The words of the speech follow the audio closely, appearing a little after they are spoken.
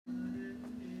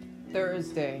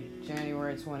Thursday,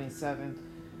 January 27th,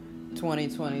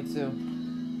 2022.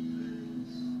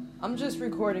 I'm just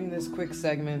recording this quick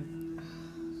segment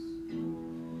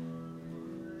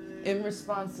in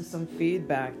response to some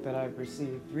feedback that I've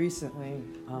received recently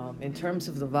in terms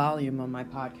of the volume on my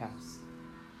podcast.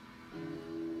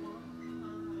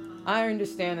 I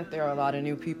understand that there are a lot of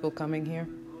new people coming here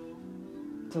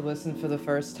to listen for the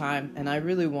first time, and I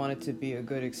really want it to be a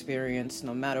good experience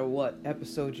no matter what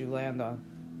episode you land on.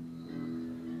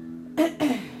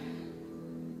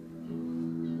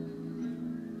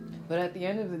 But at the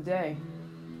end of the day,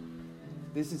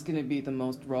 this is going to be the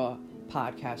most raw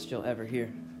podcast you'll ever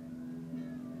hear.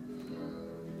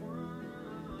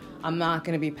 I'm not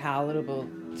going to be palatable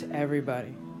to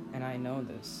everybody, and I know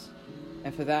this.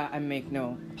 And for that, I make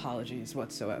no apologies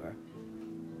whatsoever.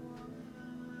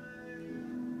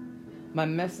 My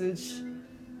message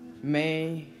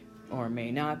may or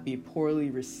may not be poorly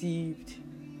received,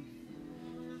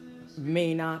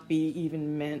 may not be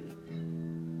even meant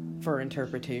for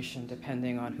interpretation,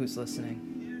 depending on who's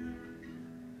listening.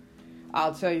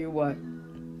 I'll tell you what,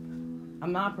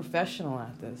 I'm not professional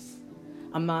at this.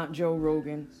 I'm not Joe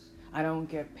Rogan. I don't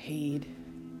get paid.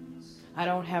 I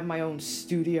don't have my own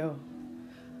studio.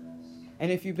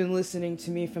 And if you've been listening to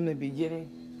me from the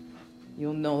beginning,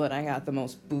 you'll know that I got the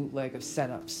most bootleg of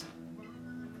setups.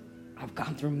 I've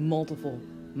gone through multiple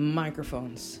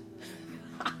microphones.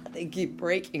 They keep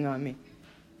breaking on me.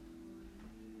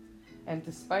 And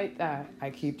despite that, I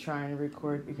keep trying to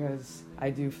record because I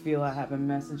do feel I have a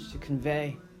message to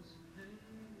convey.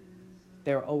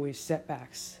 There are always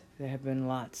setbacks. There have been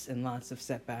lots and lots of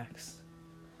setbacks.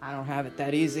 I don't have it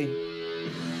that easy.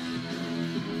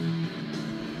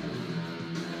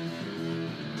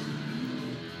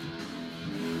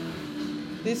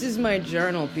 This is my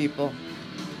journal, people.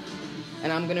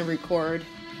 And I'm gonna record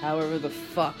however the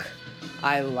fuck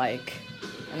I like.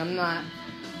 And I'm not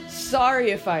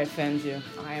sorry if I offend you.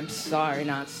 I am sorry,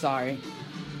 not sorry.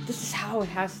 This is how it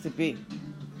has to be.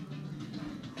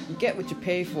 You get what you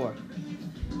pay for.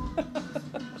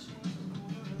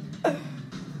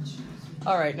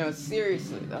 Alright, no,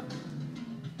 seriously though.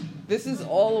 This is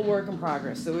all a work in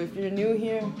progress. So if you're new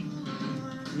here,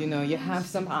 you know, you have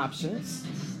some options.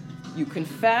 You can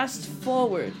fast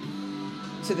forward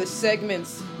to the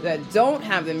segments that don't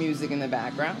have the music in the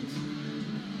background.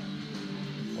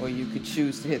 Or you could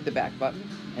choose to hit the back button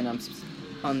and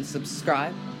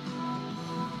unsubscribe.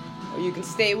 Or you can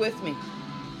stay with me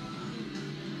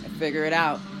and figure it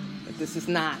out. But this is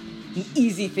not an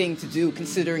easy thing to do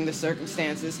considering the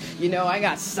circumstances. You know, I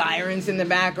got sirens in the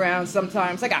background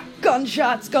sometimes. I got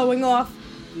gunshots going off.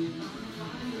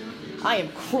 I am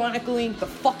chronicling the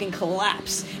fucking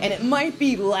collapse. And it might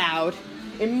be loud.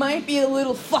 It might be a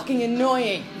little fucking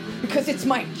annoying. Because it's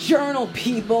my journal,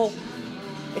 people.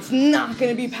 It's not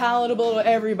going to be palatable to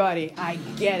everybody. I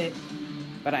get it.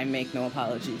 But I make no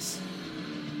apologies.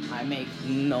 I make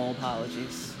no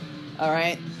apologies.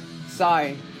 Alright?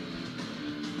 Sorry.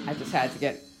 I just had to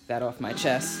get that off my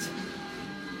chest.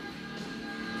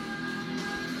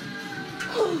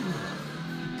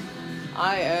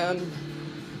 I am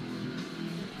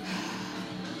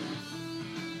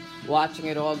watching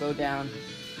it all go down,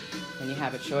 and you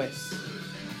have a choice.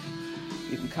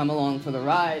 You can come along for the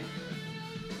ride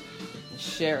and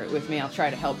share it with me. I'll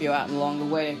try to help you out along the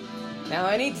way. Now,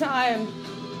 anytime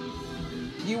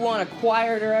you want a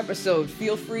quieter episode,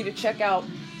 feel free to check out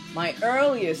my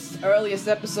earliest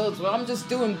episodes where I'm just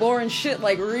doing boring shit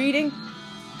like reading.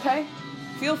 Okay?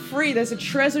 Feel free. There's a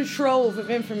treasure trove of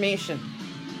information.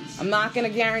 I'm not going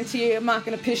to guarantee I'm not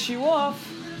going to piss you off.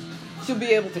 You'll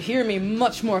be able to hear me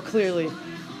much more clearly.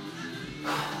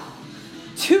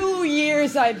 2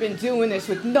 years I've been doing this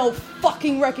with no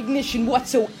fucking recognition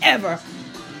whatsoever.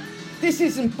 This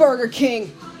isn't Burger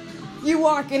King. You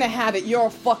aren't gonna have it your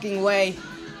fucking way.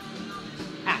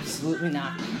 Absolutely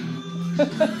not.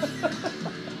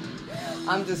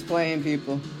 I'm just playing,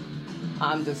 people.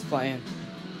 I'm just playing.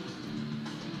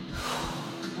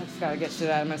 I just gotta get shit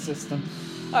out of my system.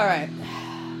 Alright.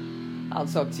 I'll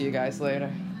talk to you guys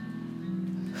later.